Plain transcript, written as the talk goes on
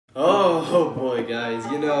Oh boy, guys,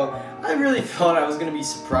 I really thought I was going to be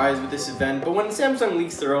surprised with this event, but when Samsung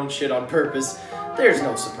leaks their own shit on purpose, there's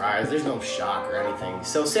no surprise, there's no shock or anything.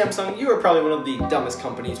 So Samsung, you are probably one of the dumbest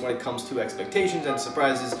companies when it comes to expectations and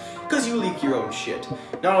surprises, because you leak your own shit.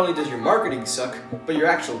 Not only does your marketing suck, but your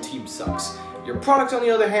actual team sucks. Your products, on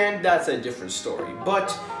the other hand, that's a different story.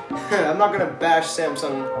 But I'm not going to bash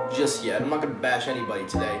Samsung just yet. I'm not going to bash anybody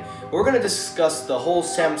today. We're going to discuss the whole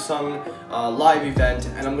Samsung live event,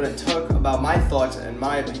 and I'm going to talk about my thoughts and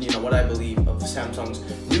my opinion on what I believe of Samsung's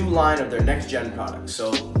new line of their next-gen products.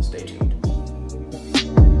 So stay tuned.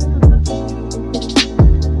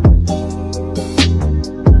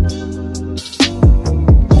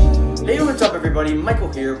 Hey, what's up everybody?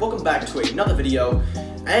 Michael here. Welcome back to another video.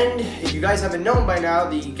 And if you guys haven't known by now,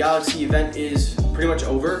 the Galaxy event is pretty much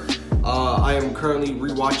over. I am currently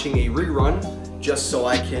rewatching a rerun just so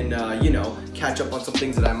I can, catch up on some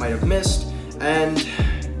things that I might have missed. And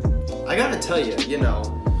I gotta tell you,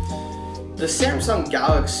 the Samsung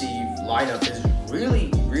Galaxy lineup is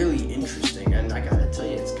really interesting, and I gotta tell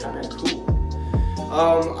you, it's kind of cool.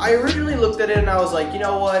 I originally looked at it and I was like, you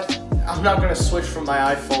know what? I'm not gonna switch from my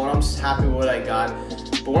iPhone. I'm just happy with what I got.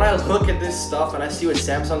 But when I look at this stuff and I see what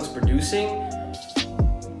Samsung's producing,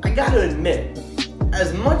 I gotta admit,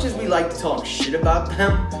 as much as we like to talk shit about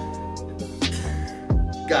them,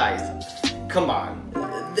 guys, come on,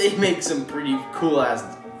 they make some pretty cool ass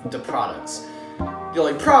products. The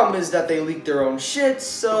only problem is that they leak their own shit,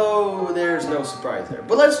 so there's no surprise there.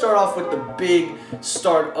 But let's start off with the big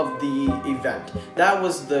start of the event. That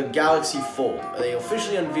was the Galaxy Fold. They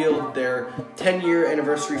officially unveiled their 10-year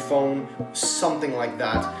anniversary phone, something like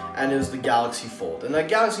that, and it was the Galaxy Fold. And that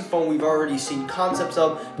Galaxy phone we've already seen concepts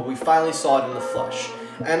of, but we finally saw it in the flesh.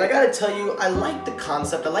 And I gotta tell you, I like the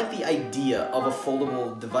concept, I like the idea of a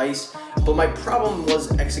foldable device, but my problem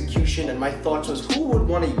was execution, and my thoughts was, who would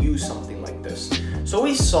want to use something like this? So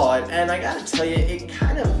we saw it, and I gotta tell you, it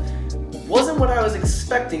kind of wasn't what I was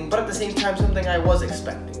expecting, but at the same time, something I was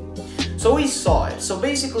expecting. So we saw it. So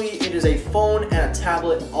basically, it is a phone and a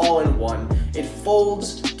tablet all in one. It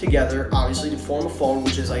folds together, obviously, to form a phone,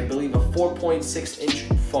 which is, I believe, a 4.6-inch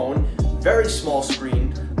phone, very small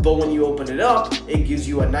screen, but when you open it up, it gives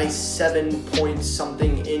you a nice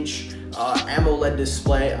 7-point-something-inch AMOLED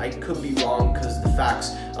display. I could be wrong because the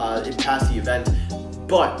facts, it passed the event,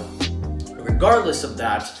 but regardless of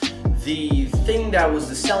that, the thing that was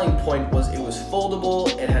the selling point was it was foldable,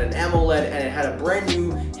 it had an AMOLED, and it had a brand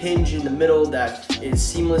new hinge in the middle that is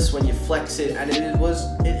seamless when you flex it, and it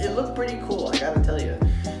looked pretty cool, I gotta tell you.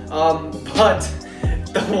 But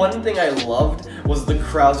the one thing I loved was the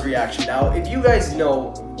crowd's reaction. Now, if you guys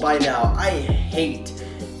know by now, I hate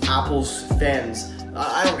Apple's fans.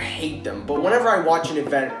 I don't hate them, but whenever I watch an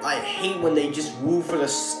event, I hate when they just woo for the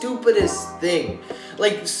stupidest thing.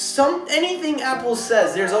 Like, anything Apple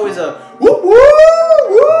says, there's always a woo woo woo.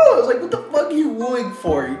 I was like, what the fuck are you wooing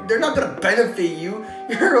for? They're not gonna benefit you.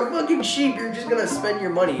 You're a fucking sheep. You're just gonna spend your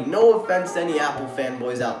money. No offense to any Apple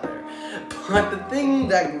fanboys out there. But the thing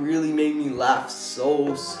that really made me laugh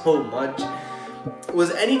so much was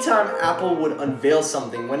anytime Apple would unveil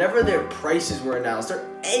something, whenever their prices were announced or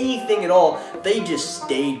anything at all, they just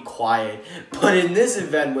stayed quiet. But in this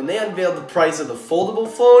event, when they unveiled the price of the foldable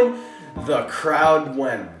phone, the crowd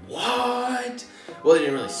went, what? Well, they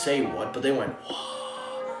didn't really say what, but they went,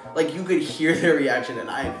 what? Like, you could hear their reaction, and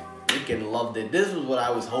I freaking loved it. This was what I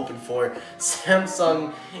was hoping for.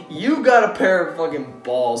 Samsung, you got a pair of fucking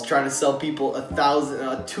balls trying to sell people a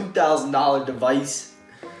 $2,000 device.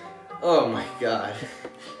 Oh my god.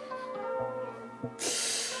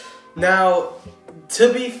 Now,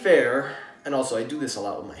 to be fair, and also I do this a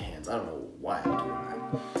lot with my hands, I don't know why I'm doing that,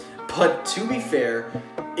 but to be fair,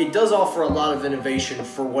 it does offer a lot of innovation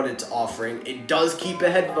for what it's offering. It does keep a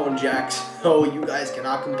headphone jack, so you guys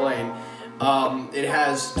cannot complain. It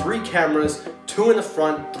has 3 cameras, 2 in the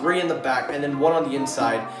front, 3 in the back, and then 1 on the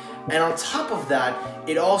inside. And on top of that,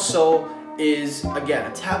 it also is, again,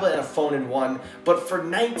 a tablet and a phone in one, but for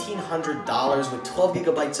 $1,900 with 12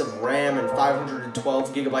 gigabytes of RAM and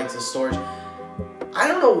 512 gigabytes of storage, I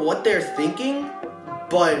don't know what they're thinking,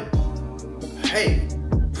 but hey,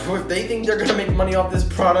 if they think they're gonna make money off this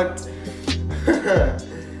product,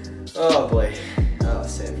 oh boy, oh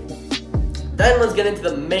Sam. Then let's get into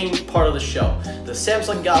the main part of the show, the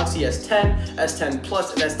Samsung Galaxy S10, S10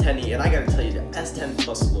 Plus, and S10e, and I gotta tell you, the S10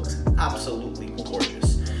 Plus looks absolutely gorgeous.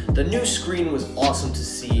 The new screen was awesome to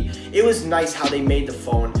see. It was nice how they made the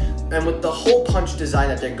phone, and with the hole punch design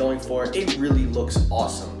that they're going for, it really looks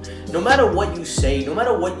awesome. No matter what you say, no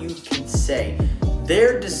matter what you can say,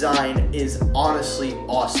 their design is honestly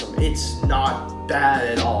awesome. It's not bad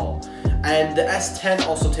at all. And the S10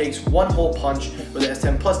 also takes 1 hole punch, where the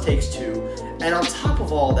S10 Plus takes 2. And on top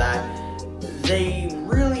of all that, they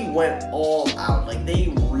really went all out. Like,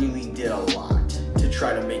 they really did a lot to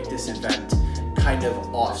try to make this event kind of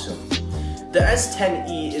awesome. The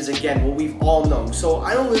S10e is, again, what we've all known. So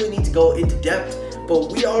I don't really need to go into depth,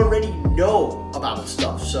 but we already know about the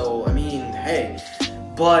stuff. So, I mean, hey.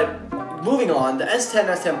 But moving on, the S10 and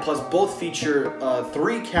S10 Plus both feature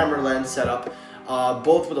 3 camera lens setup,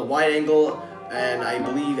 both with a wide angle and I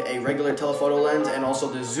believe a regular telephoto lens, and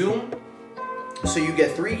also the zoom. So you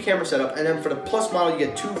get 3 camera setup, and then for the Plus model you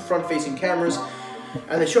get 2 front-facing cameras,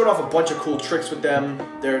 and they showed off a bunch of cool tricks with them.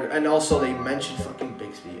 And also they mentioned fucking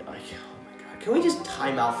Bixby. Oh my god, can we just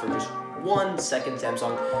time out for just 1 second,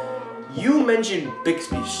 Samsung? You mentioned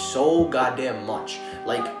Bixby so goddamn much.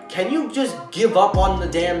 Like, can you just give up on the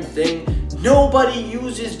damn thing? Nobody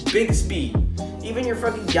uses Bixby. Even your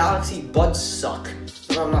fucking Galaxy Buds suck.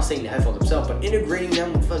 Well, I'm not saying the headphones themselves, but integrating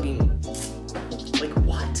them with fucking... like,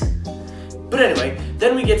 what? But anyway,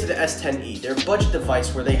 then we get to the S10e, their budget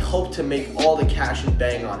device where they hope to make all the cash and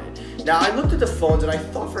bang on it. Now, I looked at the phones and I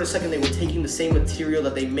thought for a second they were taking the same material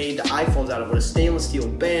that they made the iPhones out of, with a stainless steel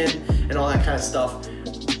band and all that kind of stuff.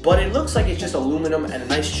 But it looks like it's just aluminum and a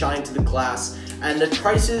nice shine to the glass. And the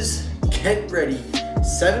prices, get ready,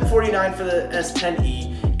 $749 for the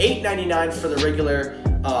S10e, $899 for the regular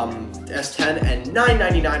S10, and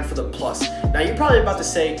 $999 for the Plus. Now, you're probably about to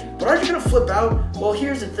say, but aren't you gonna flip out? Well,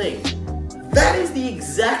 here's the thing. That is the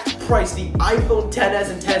exact price the iPhone XS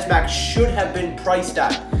and XS Max should have been priced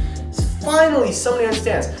at. Finally, somebody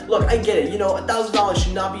understands. Look, I get it. You know, $1,000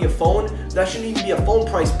 should not be a phone. That shouldn't even be a phone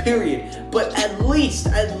price, period. But at least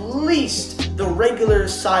the regular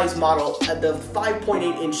size model at the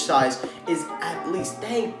 5.8 inch size is at least,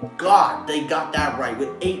 thank God they got that right with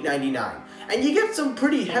 $899. And you get some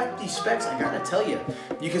pretty hefty specs, I gotta tell you.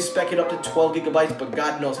 You can spec it up to 12 gigabytes, but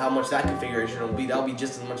God knows how much that configuration will be. That'll be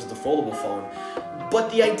just as much as the foldable phone. But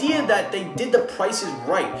the idea that they did the prices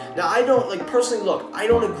right. Now, I don't, like, personally, look, I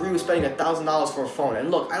don't agree with spending $1,000 for a phone.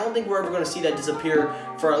 And look, I don't think we're ever gonna see that disappear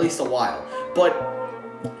for at least a while. But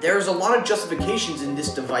there's a lot of justifications in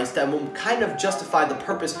this device that will kind of justify the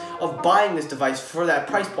purpose of buying this device for that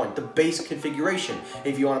price point, the base configuration.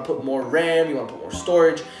 If you want to put more RAM, you want to put more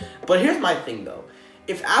storage. But here's my thing though.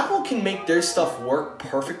 If Apple can make their stuff work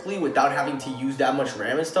perfectly without having to use that much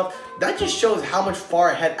RAM and stuff, that just shows how much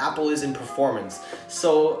far ahead Apple is in performance.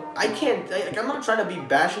 So I can't, like, I'm not trying to be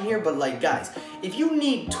bashing here, but like, guys, if you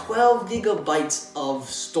need 12 gigabytes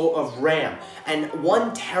of RAM and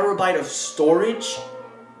 1 terabyte of storage,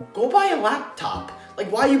 go buy a laptop.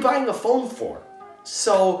 Like, why are you buying a phone for?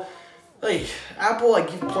 So, like, Apple, I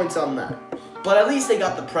give points on that. But at least they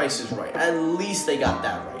got the prices right. At least they got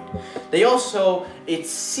that right. They also, it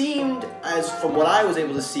seemed, as from what I was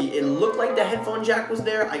able to see, it looked like the headphone jack was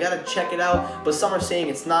there. I gotta check it out, but some are saying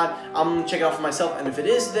it's not. I'm gonna check it out for myself, and if it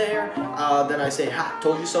is there, then I say, ha,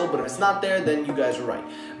 told you so. But if it's not there, then you guys are right.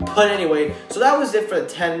 But anyway, so that was it for the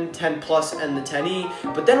 10, 10 Plus, and the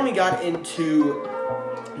 10e. But then we got into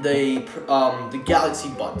the Galaxy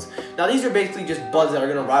Buds. Now, these are basically just buds that are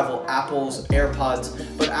gonna rival Apple's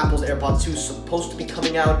AirPods, but Apple's AirPods 2 is supposed to be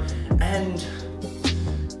coming out, and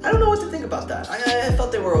I don't know what to think about that. I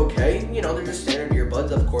thought they were okay. You know, they're just standard earbuds,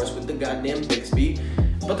 of course, with the goddamn Bixby.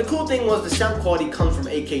 But the cool thing was the sound quality comes from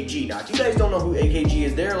AKG. Now, if you guys don't know who AKG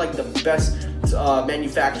is, they're like the best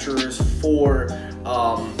manufacturers for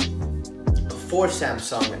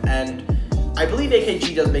Samsung, and I believe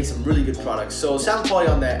AKG does make some really good products. So sound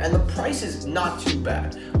quality on that, and the price is not too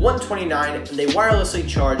bad. $129, and they wirelessly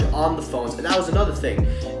charge on the phones, and that was another thing.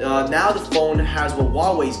 Now the phone has what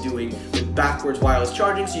Huawei's doing with backwards wireless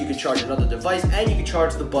charging, so you can charge another device and you can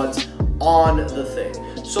charge the buds on the thing.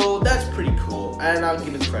 So that's pretty cool, and I'll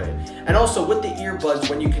give it credit. And also with the earbuds,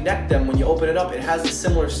 when you connect them, when you open it up, it has a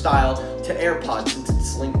similar style to AirPods since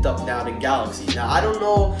it's linked up now to Galaxy. Now, I don't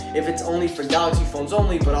know if it's only for Galaxy phones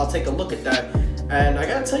only, but I'll take a look at that. And I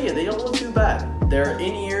gotta tell you, they don't look too bad. They're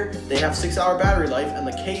in-ear, they have 6-hour battery life, and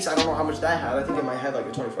the case, I don't know how much that had. I think it might have like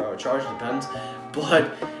a 24-hour charge, depends.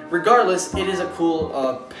 But regardless, it is a cool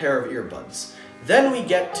pair of earbuds. Then we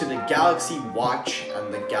get to the Galaxy Watch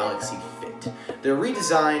and the Galaxy Fit. Their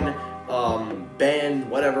redesign, band,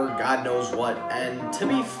 whatever, God knows what. And to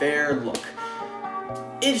be fair, look,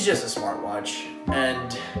 it's just a smartwatch.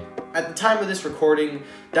 And at the time of this recording,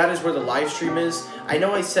 that is where the live stream is. I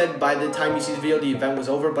know I said by the time you see the video, the event was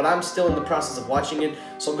over, but I'm still in the process of watching it.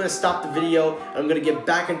 So I'm gonna stop the video, and I'm gonna get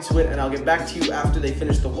back into it, and I'll get back to you after they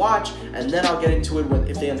finish the watch, and then I'll get into it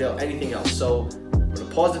if they unveil anything else. So I'm gonna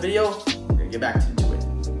pause the video, we're gonna get back into it.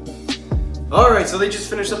 Alright, so they just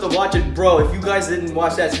finished up the watch it. Bro, if you guys didn't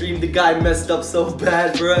watch that stream, the guy messed up so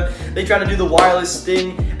bad, bro. They tried to do the wireless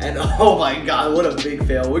thing, and oh my god, what a big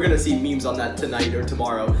fail. We're gonna see memes on that tonight or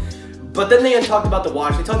tomorrow. But then they talked about the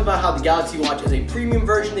watch. They talked about how the Galaxy Watch is a premium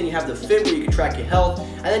version, then you have the Fit where you can track your health,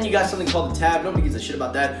 and then you got something called the Tab. Nobody gives a shit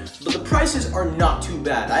about that. But the prices are not too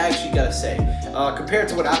bad, I actually gotta say. Compared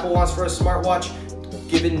to what Apple wants for a smartwatch,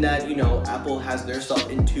 given that, you know, Apple has their stuff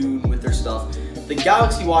in tune with their stuff, the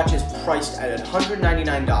Galaxy Watch is priced at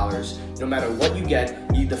 $199 no matter what you get.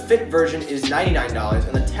 The Fit version is $99,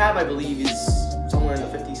 and the Tab, I believe, is somewhere in the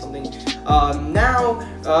 50 something. Now,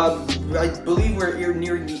 I believe we're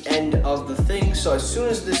nearing the end of the thing, so as soon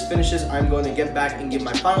as this finishes, I'm going to get back and give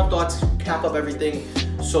my final thoughts, cap up everything.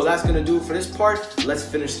 So that's going to do it for this part. Let's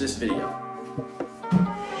finish this video.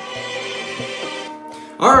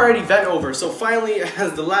 Alright, event over. So finally,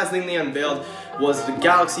 as the last thing they unveiled was the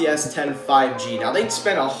Galaxy S10 5G. Now, they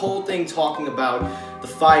spent a whole thing talking about the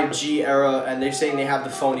 5G era, and they're saying they have the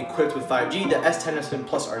phone equipped with 5G. The S10 and S10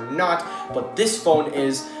 Plus are not, but this phone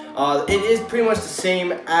is. It is pretty much the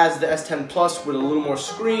same as the S10 Plus with a little more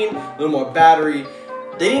screen, a little more battery.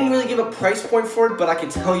 They didn't really give a price point for it, but I can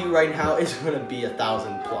tell you right now it's going to be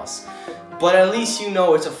 $1,000 plus. But at least you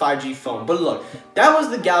know it's a 5G phone. But look, that was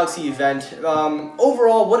the Galaxy event.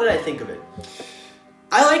 Overall, what did I think of it?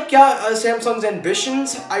 I like Samsung's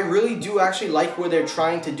ambitions. I really do actually like what they're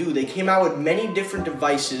trying to do. They came out with many different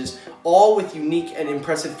devices, all with unique and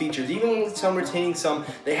impressive features. Even with some retaining some,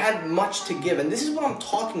 they had much to give. And this is what I'm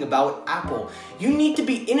talking about with Apple. You need to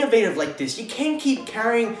be innovative like this. You can't keep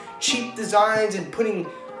carrying cheap designs and putting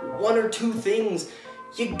one or two things.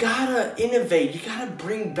 You gotta innovate. You gotta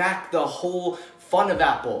bring back the whole fun of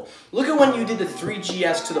Apple. Look at when you did the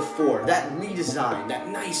 3GS to the 4, that redesign, that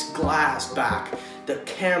nice glass back, the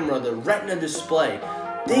camera, the retina display,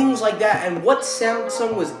 things like that. And what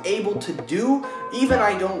Samsung was able to do, even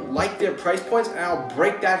I don't like their price points, and I'll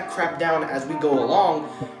break that crap down as we go along,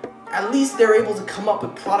 at least they're able to come up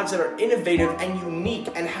with products that are innovative and unique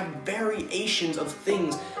and have variations of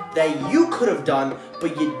things that you could have done,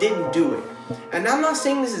 but you didn't do it. And I'm not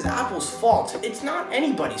saying this is Apple's fault. It's not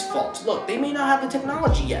anybody's fault. Look, they may not have the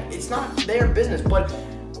technology yet. It's not their business. But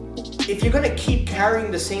if you're going to keep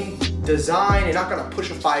carrying the same design, you're not going to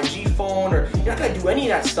push a 5G phone, or you're not going to do any of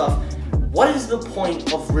that stuff, what is the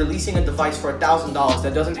point of releasing a device for $1,000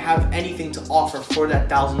 that doesn't have anything to offer for that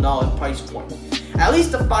 $1,000 price point? At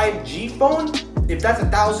least the 5G phone, if that's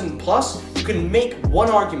 $1,000 plus, you can make one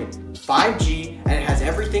argument. 5G, and it has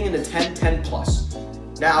everything in the 10 Plus.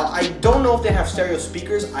 Now, I don't know if they have stereo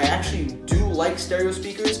speakers. I actually do like stereo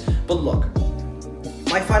speakers, but look,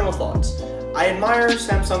 my final thoughts. I admire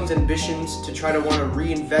Samsung's ambitions to try to want to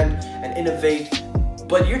reinvent and innovate,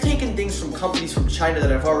 but you're taking things from companies from China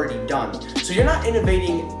that have already done. So you're not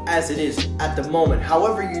innovating as it is at the moment.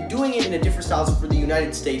 However, you're doing it in a different style for the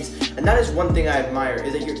United States, and that is one thing I admire,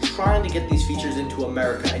 is that you're trying to get these features into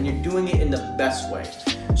America, and you're doing it in the best way.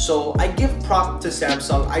 So I give props to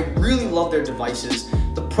Samsung. I really love their devices.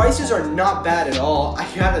 The prices are not bad at all. I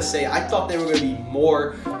gotta say, I thought they were gonna be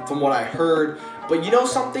more from what I heard, but you know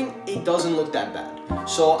something? It doesn't look that bad.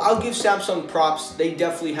 So I'll give Samsung props. They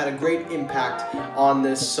definitely had a great impact on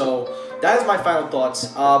this. So that is my final thoughts.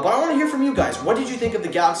 But I want to hear from you guys. What did you think of the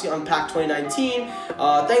Galaxy Unpacked 2019?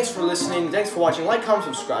 Thanks for listening. Thanks for watching. Like, comment,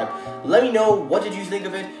 subscribe. Let me know, what did you think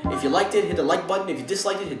of it? If you liked it, hit the like button. If you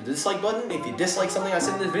disliked it, hit the dislike button. If you dislike something I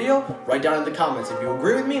said in this video, write down in the comments. If you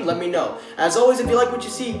agree with me, let me know. As always, if you like what you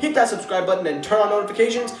see, hit that subscribe button and turn on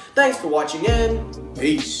notifications. Thanks for watching, and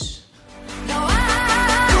peace.